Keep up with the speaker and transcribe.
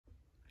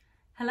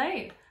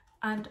Hello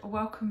and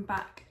welcome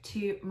back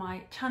to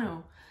my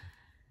channel.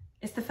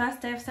 It's the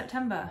first day of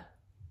September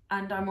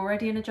and I'm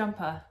already in a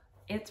jumper.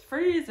 It's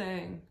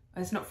freezing.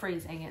 It's not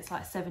freezing, it's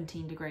like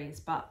 17 degrees,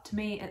 but to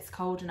me it's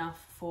cold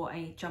enough for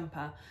a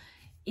jumper,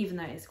 even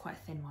though it's quite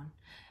a thin one.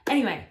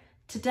 Anyway,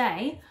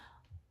 today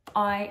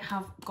I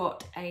have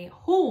got a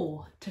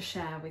haul to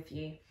share with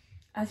you.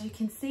 As you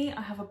can see,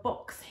 I have a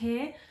box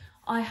here.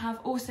 I have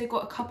also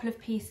got a couple of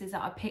pieces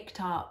that I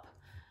picked up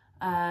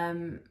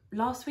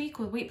last week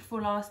or the week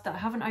before last that I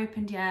haven't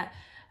opened yet,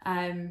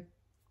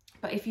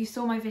 but if you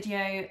saw my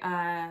video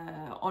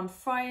on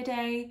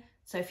Friday,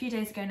 so a few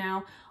days ago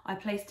now, I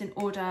placed an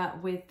order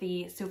with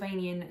the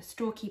Sylvanian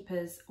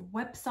storekeepers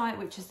website,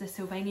 which is the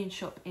Sylvanian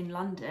shop in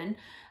London,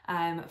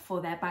 for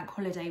their bank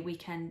holiday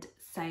weekend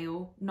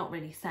sale. Not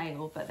really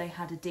sale, but they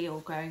had a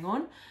deal going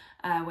on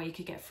where you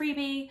could get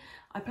freebie.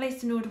 I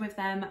placed an order with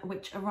them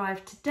which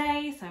arrived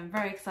today, so I'm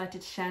very excited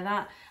to share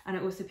that, and I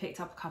also picked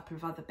up a couple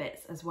of other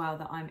bits as well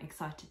that I'm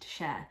excited to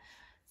share.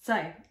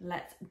 So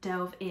let's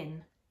delve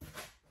in.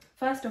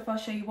 First off, I'll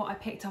show you what I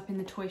picked up in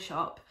the toy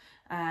shop.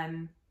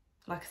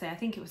 Like I say, I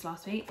think it was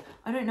last week,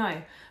 I don't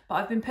know, but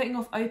I've been putting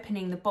off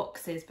opening the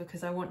boxes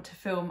because I want to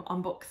film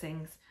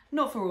unboxings,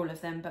 not for all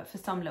of them, but for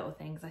some little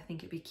things I think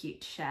it'd be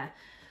cute to share.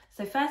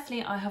 So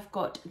firstly, I have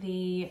got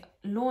the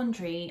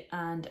laundry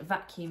and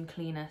vacuum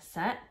cleaner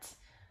set.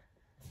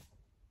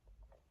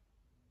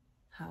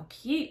 How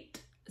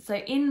cute. So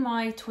in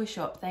my toy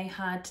shop, they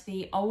had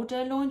the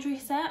older laundry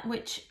set,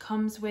 which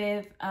comes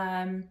with,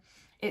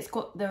 it's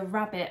got the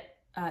rabbit,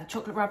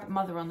 chocolate rabbit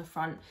mother on the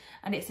front,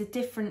 and it's a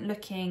different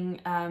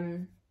looking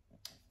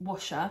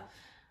washer,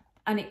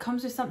 and it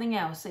comes with something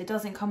else. It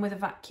doesn't come with a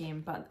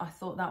vacuum, but I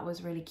thought that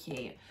was really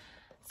cute.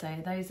 So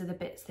those are the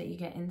bits that you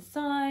get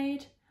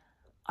inside.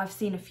 I've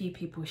seen a few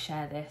people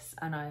share this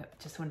and I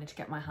just wanted to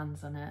get my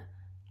hands on it.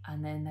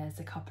 And then there's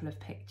a couple of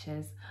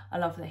pictures. I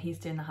love that he's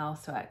doing the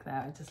housework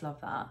there. I just love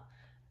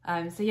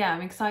that. So yeah,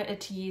 I'm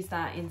excited to use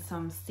that in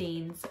some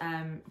scenes,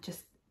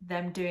 just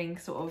them doing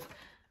sort of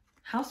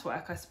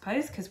housework, I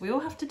suppose, because we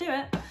all have to do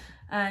it.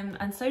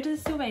 And so do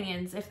the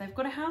Sylvanians. If they've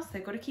got a house,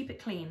 they've got to keep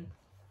it clean.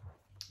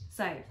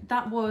 So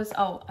that was,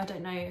 oh, I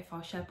don't know if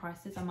I'll share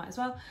prices, I might as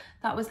well.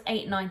 That was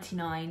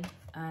 £8.99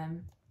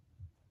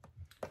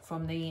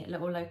 from the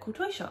little local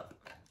toy shop.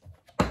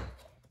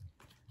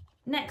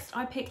 Next,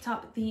 I picked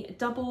up the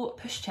double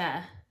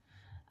pushchair.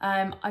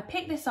 I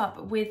picked this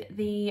up with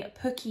the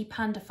Pookie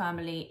Panda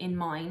family in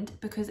mind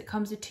because it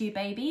comes with two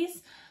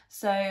babies.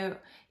 So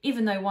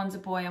even though one's a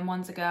boy and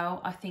one's a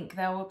girl, I think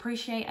they'll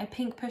appreciate a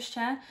pink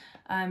pushchair,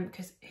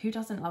 because who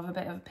doesn't love a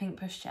bit of a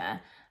pink pushchair?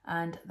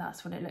 And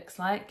that's what it looks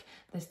like.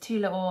 There's two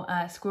little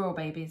squirrel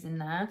babies in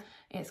there.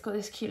 It's got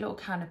this cute little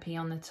canopy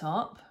on the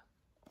top.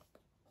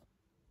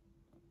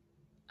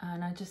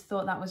 And I just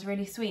thought that was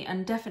really sweet,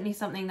 and definitely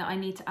something that I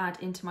need to add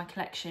into my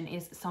collection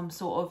is some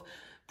sort of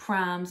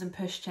prams and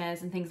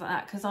pushchairs and things like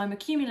that, because I'm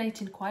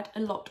accumulating quite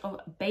a lot of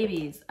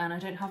babies and I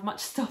don't have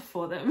much stuff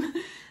for them.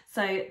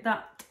 So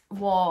that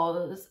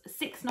was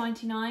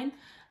 £6.99,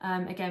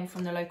 again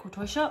from the local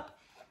toy shop.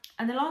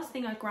 And the last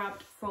thing I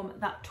grabbed from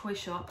that toy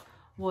shop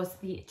was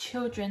the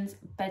children's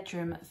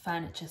bedroom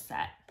furniture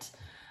set.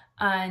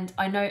 And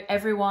I know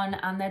everyone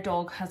and their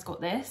dog has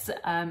got this,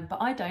 but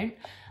I don't.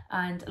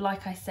 And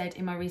like I said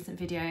in my recent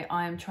video,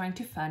 I am trying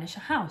to furnish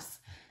a house.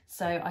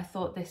 So I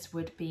thought this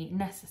would be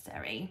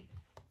necessary.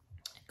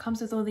 It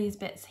comes with all these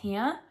bits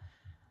here.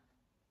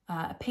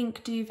 A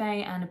pink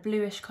duvet and a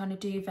bluish kind of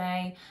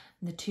duvet.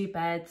 The two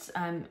beds,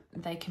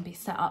 they can be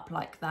set up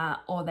like that,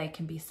 or they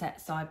can be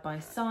set side by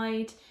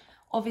side.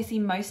 Obviously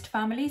most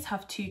families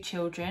have two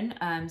children,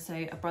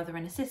 so a brother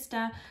and a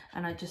sister,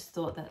 and I just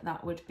thought that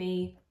that would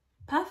be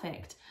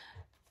perfect.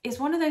 It's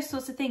one of those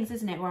sorts of things,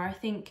 isn't it, where I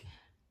think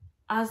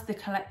as the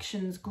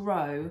collections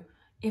grow,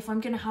 if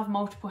I'm going to have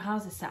multiple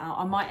houses set out,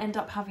 I might end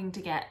up having to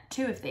get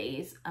two of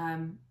these,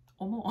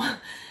 or more.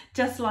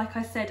 Just like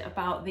I said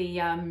about the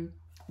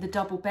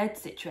double bed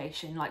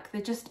situation, like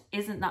there just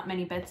isn't that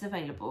many beds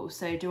available.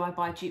 So do I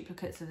buy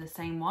duplicates of the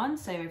same one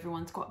so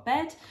everyone's got a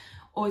bed,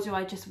 or do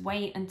I just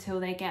wait until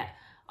they get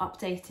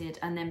updated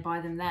and then buy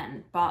them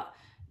then? But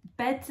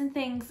beds and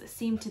things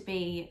seem to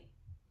be,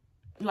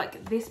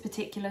 like this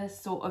particular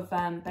sort of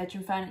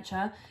bedroom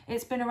furniture,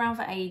 it's been around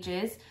for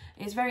ages.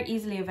 It's very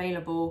easily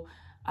available,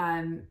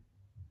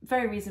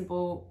 very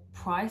reasonable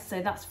price.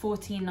 So that's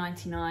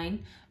 £14.99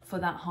 for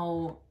that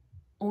whole,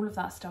 all of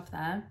that stuff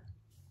there.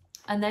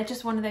 And they're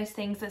just one of those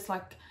things that's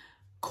like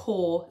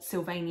core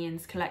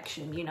Sylvanians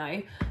collection, you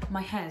know.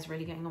 My hair's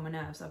really getting on my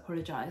nerves, I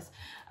apologise.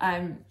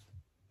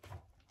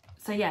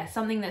 So yeah,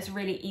 something that's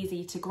really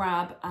easy to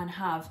grab and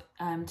have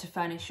to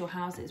furnish your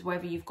houses,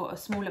 whether you've got a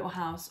small little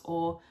house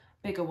or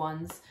bigger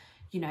ones.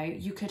 You know,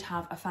 you could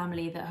have a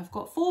family that have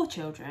got 4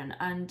 children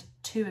and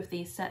 2 of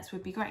these sets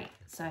would be great.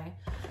 So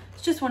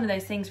it's just one of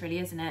those things really,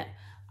 isn't it?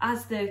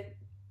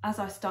 As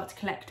I start to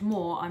collect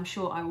more, I'm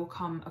sure I will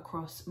come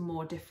across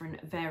more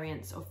different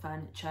variants of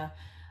furniture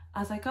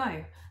as I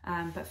go.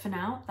 But for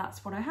now,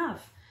 that's what I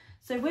have.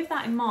 So with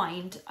that in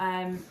mind,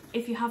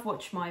 if you have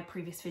watched my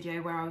previous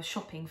video where I was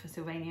shopping for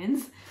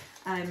Sylvanians,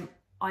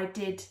 I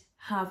did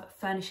have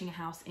furnishing a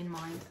house in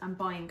mind and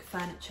buying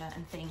furniture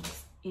and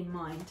things in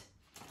mind.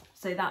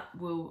 So that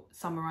will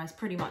summarise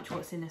pretty much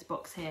what's in this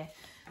box here.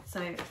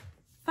 So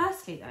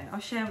firstly though, I'll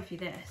share with you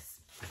this.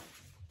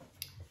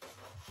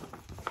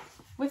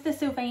 With the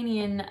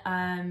Sylvanian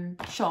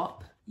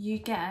shop, you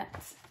get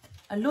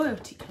a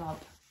loyalty club,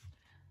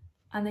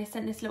 and they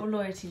sent this little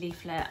loyalty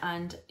leaflet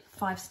and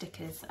 5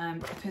 stickers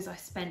because I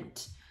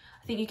think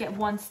you get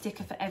 1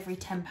 sticker for every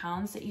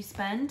 £10 that you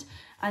spend,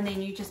 and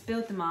then you just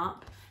build them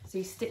up. So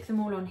you stick them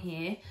all on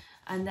here,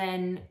 and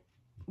then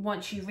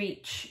once you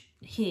reach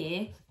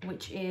here,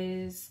 which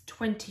is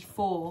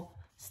 24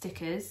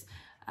 stickers,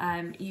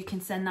 you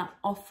can send that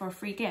off for a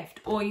free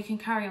gift, or you can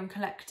carry on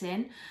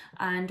collecting,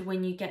 and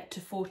when you get to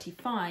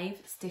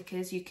 45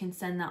 stickers you can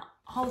send that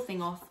whole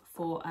thing off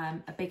for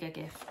a bigger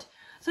gift.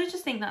 So I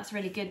just think that's a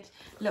really good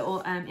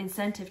little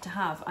incentive to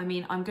have. I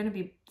mean, I'm going to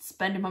be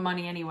spending my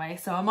money anyway,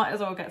 so I might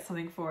as well get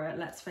something for it,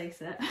 let's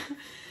face it.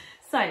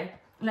 So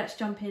let's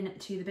jump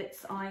into the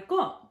bits I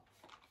got.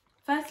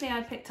 Firstly,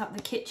 I picked up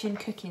the kitchen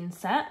cooking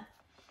set.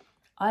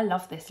 I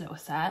love this little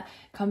set.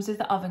 It comes with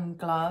the oven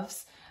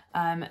gloves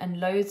and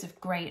loads of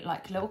great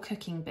like little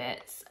cooking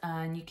bits.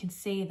 And you can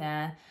see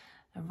there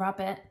a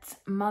rabbit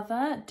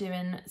mother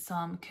doing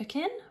some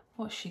cooking.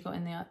 What's she got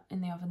in the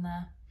oven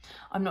there?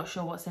 I'm not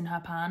sure what's in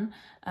her pan,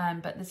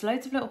 but there's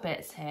loads of little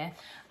bits here.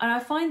 And I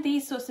find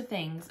these sorts of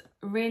things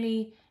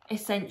really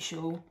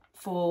essential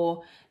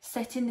for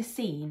setting the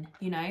scene,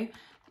 you know.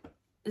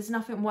 There's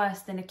nothing worse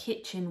than a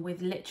kitchen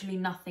with literally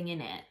nothing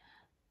in it.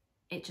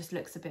 It just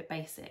looks a bit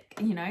basic,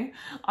 you know.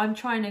 I'm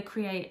trying to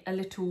create a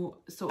little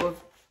sort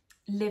of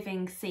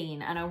living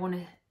scene, and I want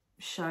to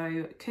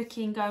show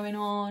cooking going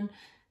on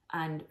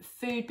and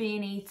food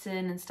being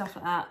eaten and stuff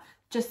like that.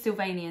 Just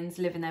Sylvanians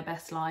living their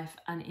best life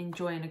and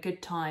enjoying a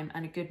good time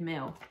and a good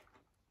meal.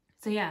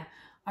 So yeah,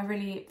 I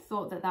really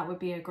thought that that would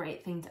be a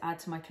great thing to add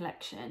to my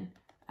collection.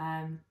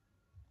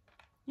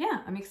 Yeah,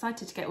 I'm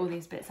excited to get all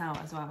these bits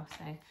out as well.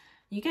 So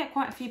you get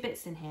quite a few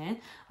bits in here.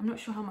 I'm not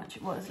sure how much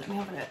it was. Let me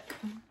have a look.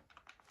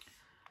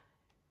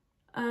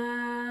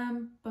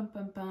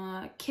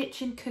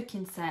 Kitchen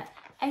cooking set,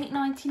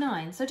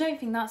 £8.99. So I don't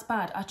think that's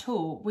bad at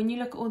all when you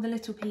look at all the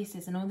little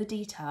pieces and all the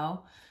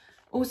detail.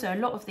 Also, a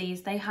lot of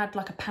these, they had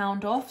like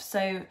 £1 off,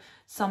 so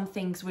some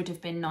things would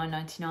have been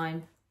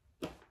 £9.99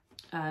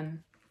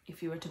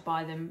 if you were to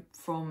buy them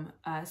from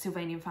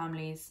Sylvanian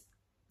Families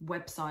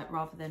website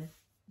rather than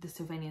the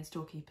Sylvanian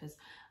storekeepers.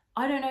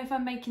 I don't know if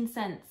I'm making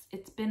sense.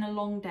 It's been a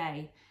long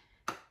day.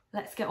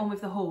 Let's get on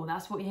with the haul.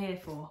 That's what you're here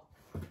for.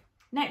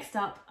 Next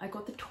up, I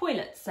got the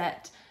toilet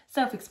set.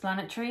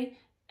 Self-explanatory.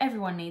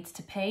 Everyone needs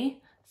to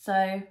pee.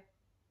 So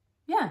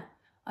yeah,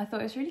 I thought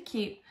it was really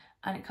cute.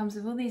 And it comes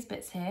with all these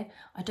bits here.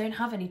 I don't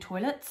have any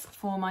toilets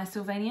for my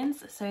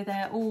Sylvanians, so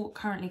they're all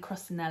currently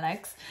crossing their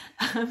legs.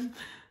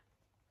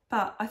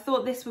 But I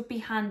thought this would be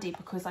handy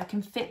because I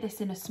can fit this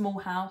in a small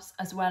house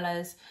as well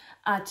as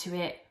add to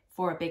it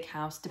for a big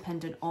house,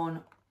 dependent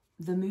on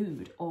the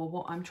mood or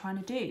what I'm trying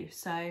to do.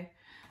 So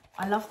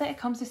I love that it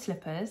comes with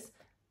slippers.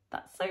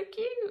 That's so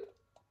cute.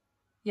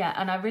 Yeah,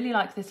 and I really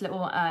like this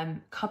little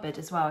cupboard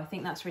as well. I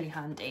think that's really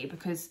handy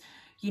because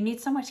you need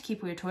somewhere to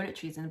keep all your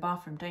toiletries in the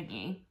bathroom, don't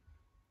you?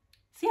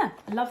 So yeah,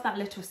 I love that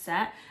little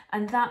set.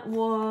 And that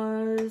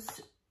was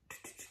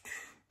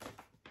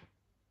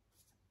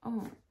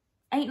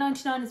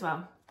 £8.99 as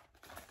well.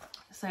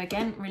 So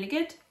again, really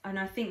good. And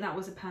I think that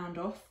was £1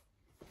 off.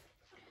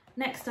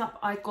 Next up,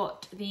 I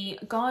got the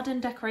garden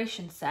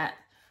decoration set.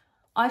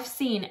 I've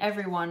seen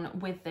everyone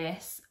with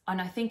this,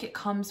 and I think it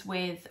comes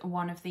with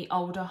one of the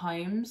older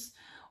homes,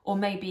 or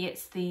maybe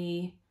it's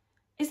the,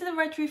 is it the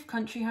Red Roof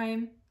Country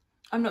Home?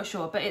 I'm not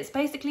sure, but it's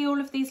basically all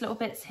of these little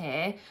bits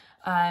here,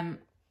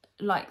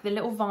 like the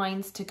little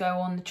vines to go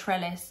on the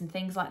trellis and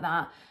things like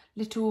that,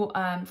 little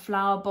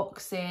flower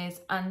boxes,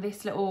 and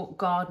this little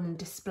garden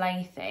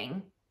display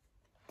thing.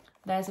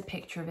 There's a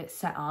picture of it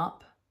set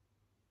up.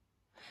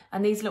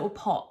 And these little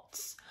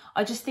pots,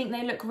 I just think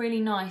they look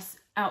really nice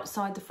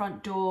outside the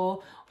front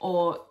door,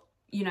 or,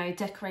 you know,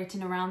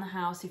 decorating around the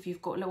house. If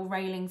you've got little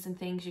railings and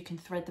things, you can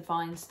thread the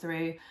vines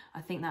through.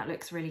 I think that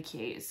looks really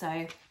cute. So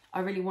I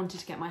really wanted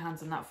to get my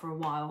hands on that for a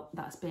while.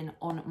 That's been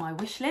on my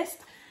wish list.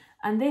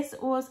 And this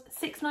was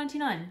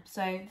 £6.99,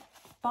 so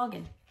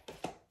bargain.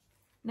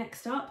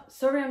 Next up,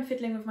 sorry I'm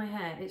fiddling with my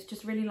hair. It's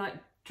just really like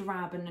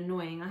drab and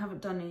annoying. I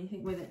haven't done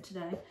anything with it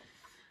today.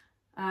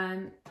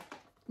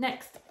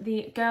 Next,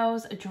 the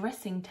girls'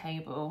 dressing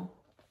table.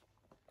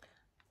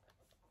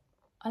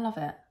 I love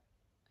it.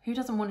 Who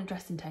doesn't want a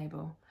dressing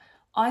table?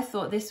 I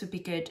thought this would be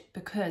good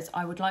because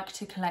I would like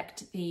to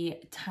collect the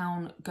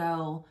Town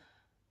Girl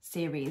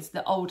series,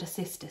 the older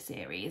sister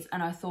series,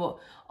 and I thought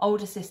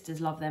older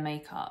sisters love their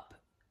makeup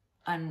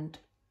and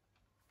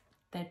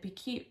they'd be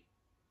cute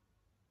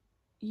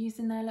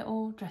using their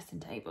little dressing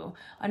table.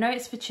 I know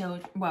it's for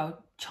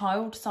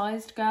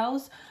child-sized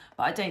girls,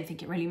 but I don't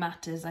think it really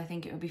matters. I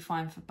think it would be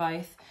fine for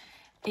both.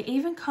 It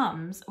even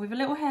comes with a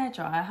little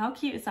hairdryer. How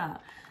cute is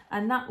that?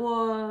 and that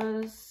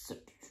was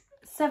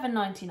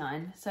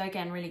 $7.99. So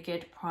again, really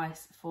good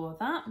price for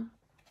that.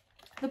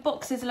 The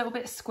box is a little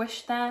bit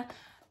squished there,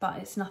 but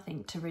it's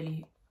nothing to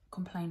really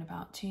complain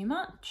about too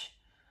much.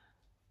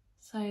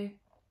 So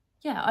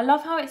yeah, I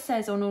love how it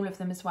says on all of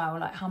them as well,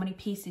 like how many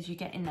pieces you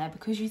get in there,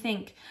 because you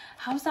think,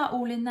 how's that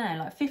all in there?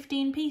 Like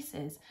 15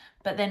 pieces?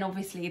 But then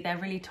obviously they're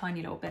really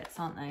tiny little bits,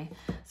 aren't they?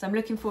 So I'm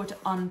looking forward to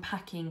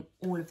unpacking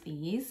all of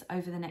these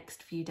over the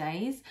next few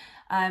days.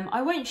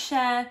 I won't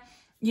share,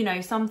 you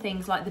know, some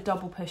things like the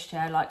double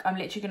pushchair. Like I'm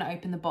literally going to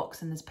open the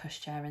box and there's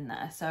pushchair in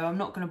there. So I'm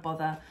not going to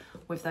bother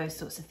with those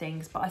sorts of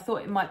things. But I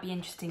thought it might be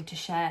interesting to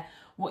share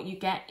what you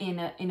get in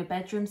a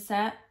bedroom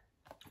set,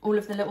 all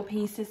of the little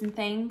pieces and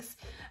things,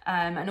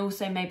 and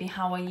also maybe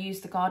how I use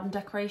the garden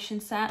decoration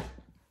set,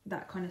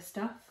 that kind of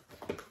stuff.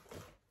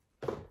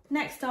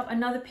 Next up,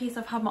 another piece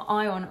I've had my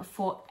eye on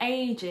for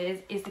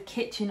ages is the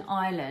kitchen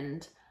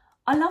island.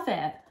 I love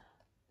it.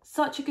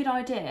 Such a good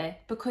idea,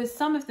 because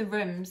some of the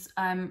rooms,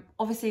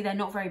 obviously they're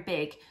not very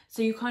big,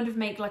 so you kind of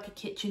make like a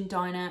kitchen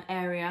diner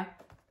area,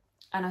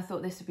 and I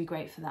thought this would be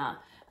great for that.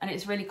 And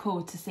it's really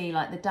cool to see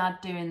like the dad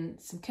doing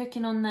some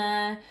cooking on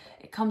there.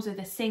 It comes with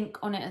a sink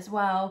on it as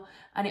well.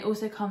 And it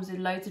also comes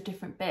with loads of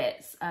different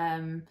bits,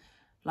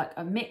 like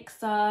a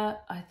mixer,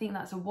 I think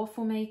that's a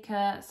waffle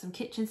maker, some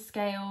kitchen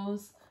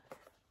scales.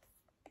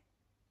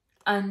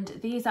 And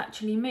these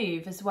actually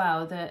move as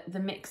well, the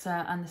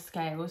mixer and the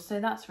scales. So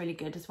that's really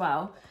good as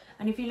well.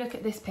 And if you look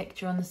at this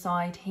picture on the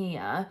side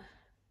here,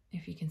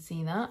 if you can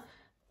see that,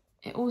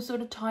 it all sort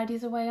of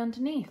tidies away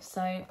underneath.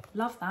 So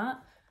love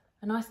that.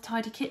 A nice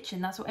tidy kitchen,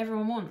 that's what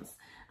everyone wants.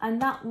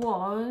 And that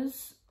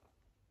was,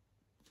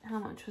 how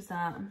much was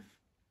that?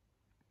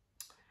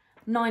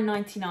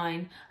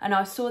 $9.99. And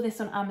I saw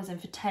this on Amazon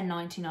for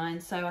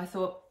 $10.99, so I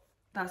thought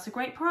that's a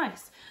great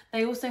price.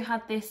 They also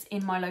had this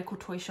in my local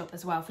toy shop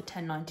as well for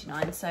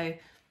 $10.99. So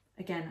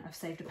again, I've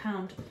saved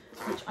 £1,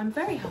 which I'm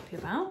very happy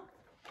about.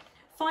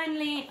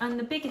 Finally, and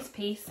the biggest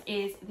piece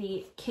is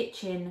the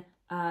kitchen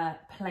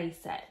play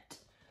set.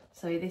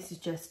 So this is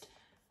just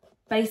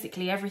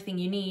basically everything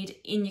you need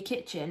in your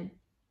kitchen,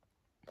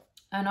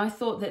 and I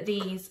thought that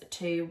these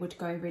two would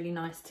go really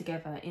nice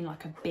together in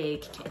like a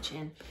big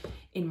kitchen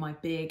in my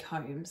big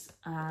homes,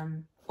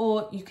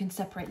 or you can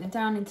separate them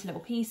down into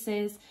little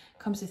pieces.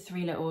 Comes with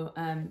 3 little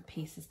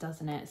pieces,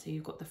 doesn't it? So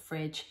you've got the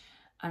fridge,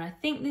 and I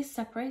think this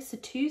separates to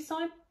 2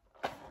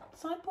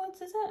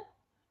 sideboards, is it?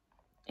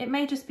 It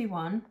may just be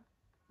 1.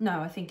 No,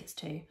 I think it's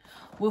 2.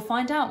 We'll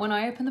find out when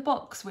I open the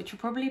box, which will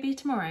probably be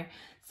tomorrow.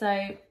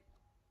 So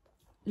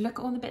look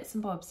at all the bits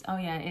and bobs. Oh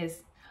yeah, it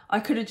is.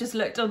 I could have just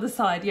looked on the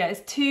side. Yeah,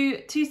 it's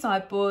two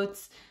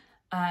sideboards,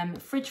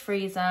 fridge,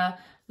 freezer,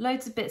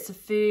 loads of bits of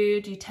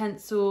food,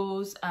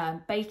 utensils,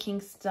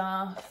 baking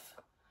stuff,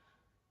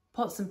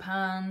 pots and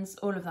pans,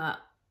 all of that.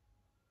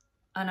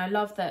 And I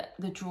love that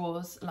the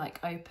drawers like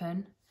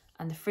open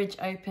and the fridge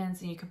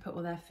opens and you can put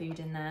all their food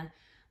in there.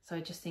 So I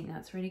just think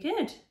that's really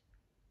good.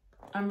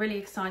 I'm really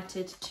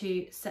excited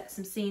to set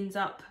some scenes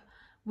up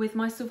with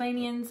my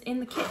Sylvanians in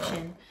the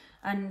kitchen,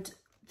 and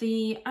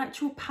the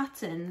actual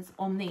patterns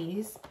on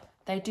these,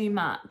 they do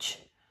match.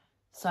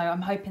 So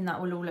I'm hoping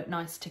that will all look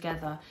nice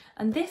together.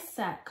 And this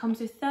set comes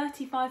with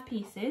 35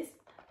 pieces.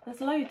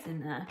 There's loads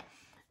in there.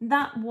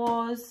 That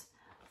was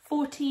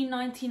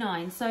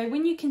 $14.99. So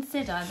when you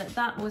consider that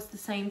that was the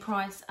same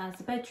price as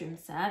the bedroom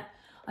set,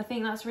 I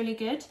think that's really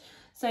good.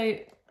 So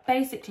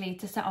basically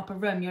to set up a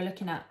room, you're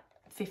looking at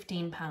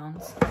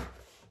 £15.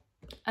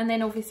 And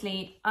then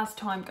obviously as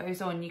time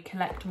goes on, you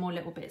collect more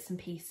little bits and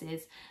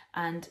pieces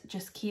and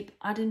just keep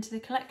adding to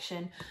the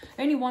collection.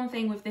 Only one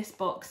thing with this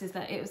box is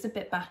that it was a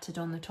bit battered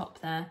on the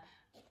top there.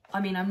 I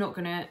mean, I'm not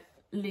going to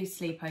lose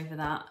sleep over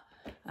that.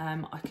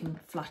 I can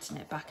flatten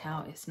it back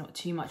out. It's not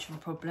too much of a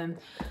problem.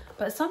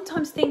 But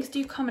sometimes things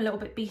do come a little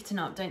bit beaten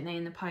up, don't they,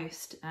 in the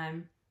post?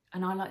 And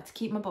I like to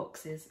keep my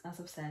boxes, as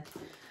I've said.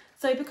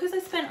 So because I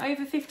spent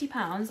over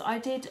 £50, I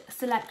did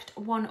select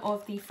one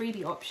of the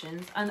freebie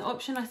options, and the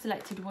option I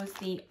selected was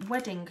the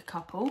wedding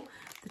couple,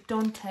 the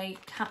Dante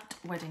cat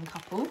wedding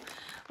couple,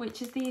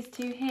 which is these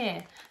two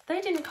here.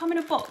 They didn't come in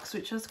a box,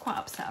 which I was quite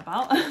upset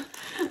about.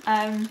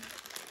 I'm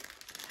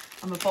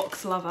a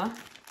box lover,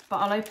 but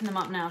I'll open them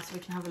up now so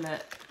we can have a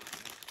look.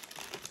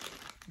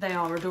 They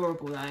are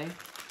adorable though.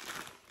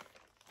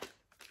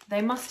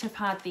 They must have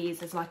had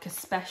these as like a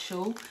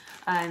special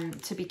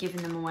to be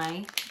giving them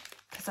away.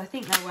 Because I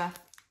think they're worth,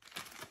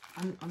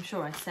 I'm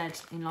sure I said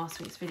in last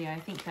week's video, I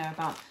think they're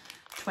about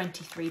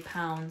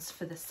 £23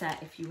 for the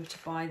set if you were to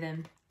buy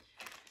them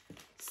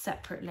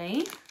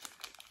separately.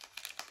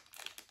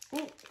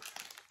 Ooh.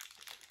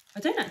 I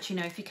don't actually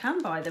know if you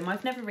can buy them.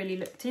 I've never really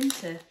looked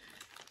into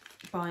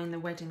buying the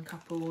wedding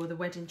couple or the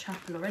wedding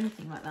chapel or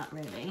anything like that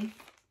really.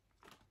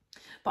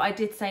 But I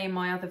did say in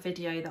my other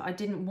video that I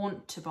didn't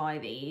want to buy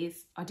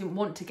these. I didn't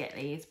want to get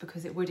these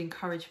because it would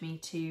encourage me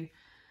to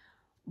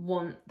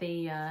want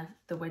the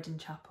wedding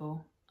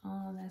chapel.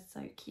 Oh, they're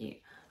so cute.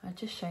 I'll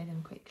just show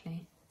them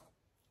quickly.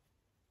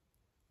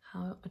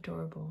 How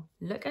adorable.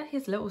 Look at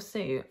his little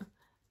suit.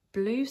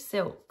 Blue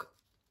silk.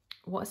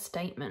 What a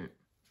statement.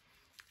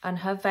 and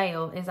her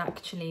veil is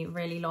actually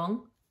really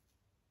long.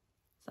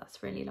 So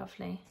that's really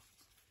lovely.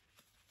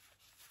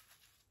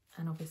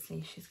 And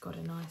obviously she's got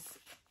a nice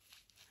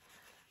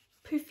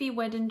poofy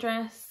wedding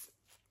dress.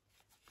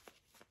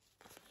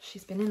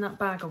 She's been in that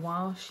bag a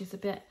while. She's a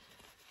bit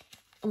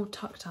all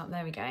tucked up.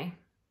 There we go.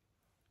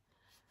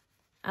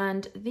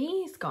 And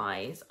these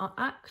guys are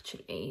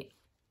actually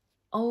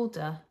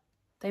older.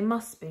 They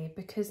must be,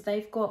 because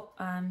they've got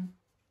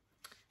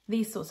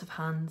these sorts of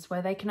hands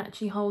where they can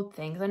actually hold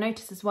things. I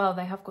noticed as well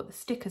they have got the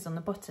stickers on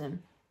the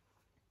bottom.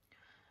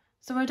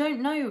 So I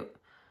don't know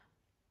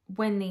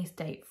when these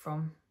date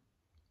from.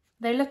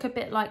 They look a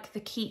bit like the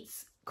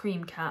Keats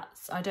cream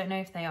cats. I don't know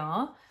if they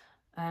are.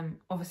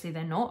 Obviously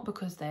they're not,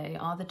 because they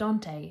are the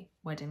Dante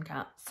wedding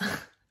cats.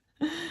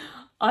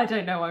 I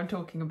don't know what I'm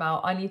talking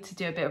about. I need to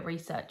do a bit of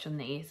research on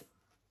these,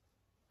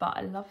 but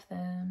I love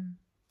them.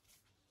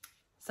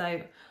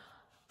 So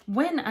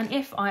when and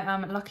if I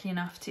am lucky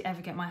enough to ever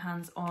get my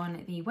hands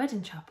on the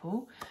wedding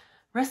chapel,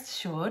 rest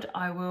assured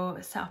I will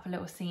set up a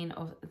little scene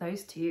of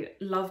those two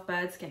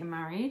lovebirds getting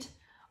married.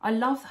 I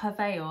love her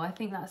veil. I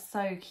think that's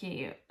so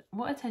cute.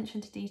 What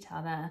attention to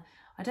detail there.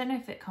 I don't know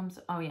if it comes,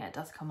 oh yeah, it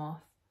does come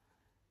off.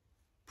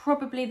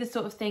 Probably the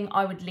sort of thing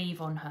I would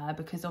leave on her,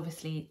 because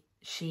obviously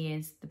she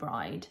is the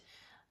bride.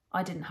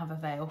 I didn't have a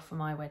veil for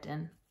my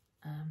wedding,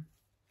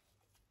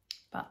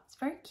 but it's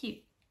very cute.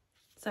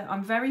 So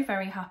I'm very,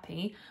 very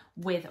happy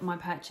with my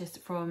purchase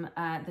from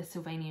the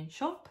Sylvanian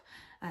shop,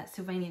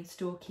 Sylvanian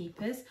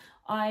storekeepers.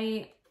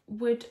 I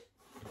would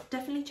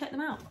definitely check them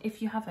out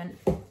if you haven't.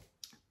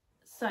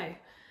 So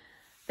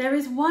there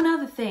is one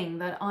other thing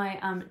that I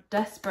am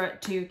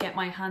desperate to get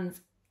my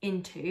hands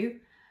into,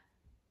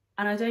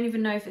 and I don't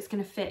even know if it's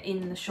going to fit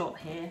in the shot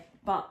here,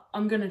 but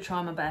I'm going to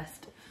try my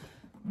best.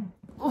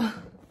 Oh.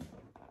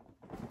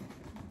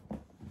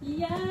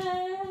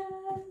 Yes!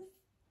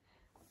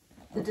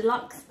 The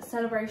deluxe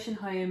celebration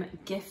home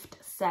gift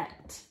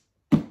set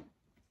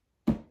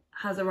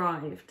has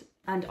arrived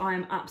and I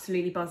am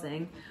absolutely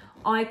buzzing.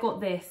 I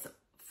got this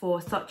for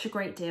such a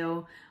great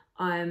deal.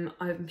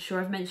 I'm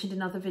sure I've mentioned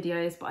in other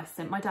videos, but I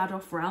sent my dad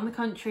off around the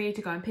country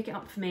to go and pick it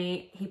up for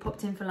me. He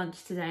popped in for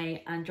lunch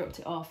today and dropped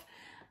it off,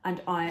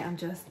 and I am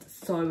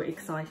just so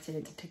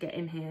excited to get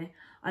in here.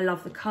 I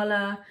love the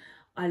colour,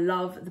 I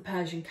love the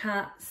Persian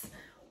cats,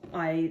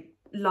 I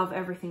love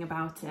everything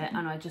about it,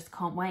 and I just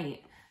can't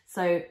wait.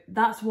 So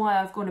that's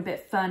why I've gone a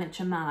bit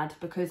furniture mad,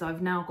 because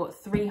I've now got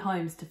 3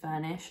 homes to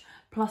furnish,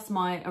 plus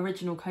my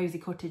original cosy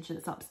cottage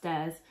that's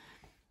upstairs,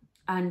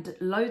 and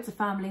loads of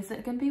families that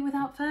are going to be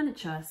without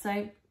furniture. So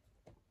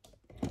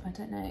I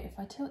don't know, if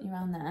I tilt you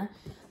around there,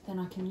 then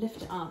I can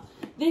lift it up.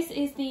 This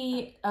is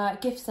the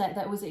gift set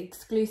that was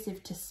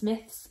exclusive to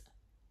Smith's,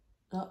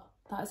 oh,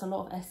 that is a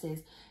lot of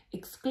S's,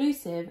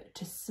 exclusive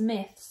to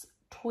Smith's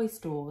toy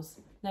stores.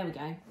 There we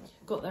go,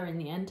 got there in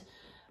the end.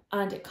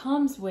 And it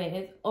comes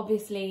with,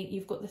 obviously,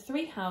 you've got the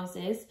 3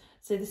 houses.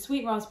 So the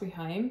Sweet Raspberry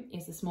Home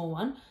is the small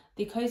one.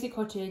 The Cozy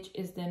Cottage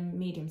is the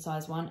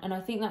medium-sized one. And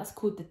I think that's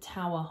called the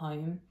Tower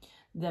Home,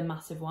 the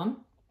massive one.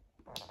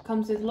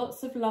 Comes with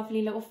lots of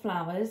lovely little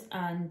flowers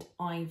and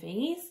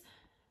ivies.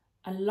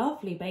 A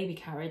lovely baby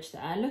carriage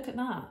there. Look at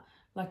that.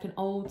 Like an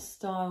old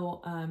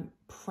style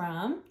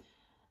pram.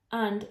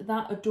 And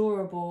that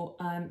adorable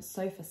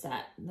sofa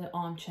set, the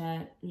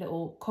armchair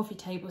little coffee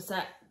table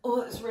set.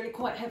 Oh, it's really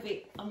quite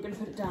heavy. I'm going to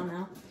put it down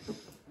now.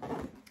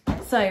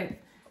 So,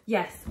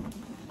 yes,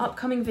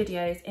 upcoming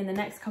videos in the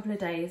next couple of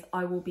days,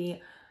 I will be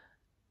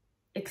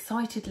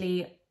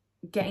excitedly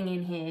getting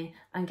in here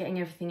and getting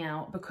everything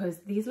out, because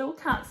these little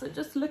cats are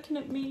just looking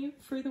at me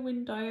through the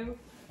window.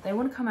 They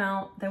want to come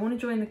out, they want to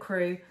join the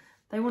crew,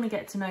 they want to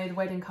get to know the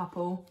wedding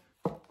couple,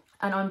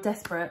 and I'm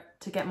desperate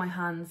to get my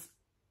hands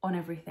on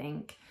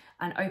everything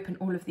and open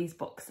all of these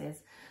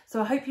boxes.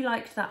 So I hope you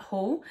liked that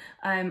haul.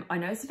 I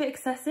know it's a bit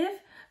excessive,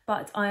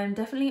 but I am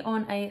definitely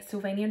on a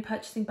Sylvanian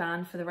purchasing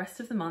ban for the rest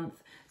of the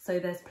month. So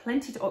there's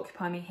plenty to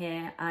occupy me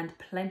here and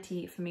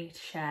plenty for me to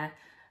share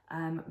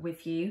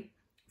with you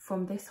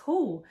from this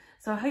haul.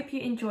 So I hope you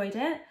enjoyed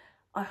it.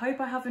 I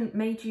hope I haven't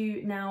made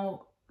you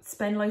now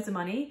spend loads of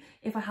money.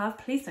 If I have,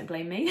 please don't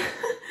blame me.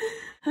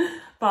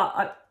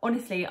 But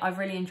honestly, I've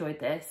really enjoyed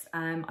this.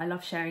 I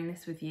love sharing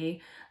this with you,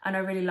 and I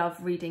really love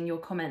reading your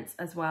comments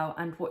as well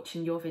and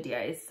watching your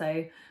videos.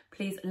 So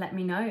please let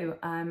me know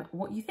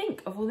what you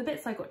think of all the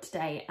bits I got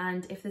today,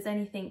 and if there's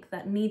anything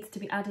that needs to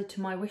be added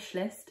to my wish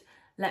list,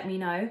 let me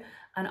know,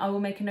 and I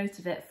will make a note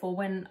of it for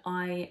when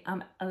I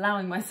am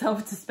allowing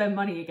myself to spend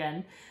money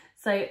again.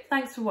 So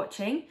thanks for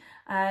watching.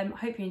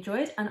 Hope you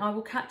enjoyed, and I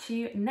will catch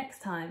you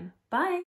next time. Bye.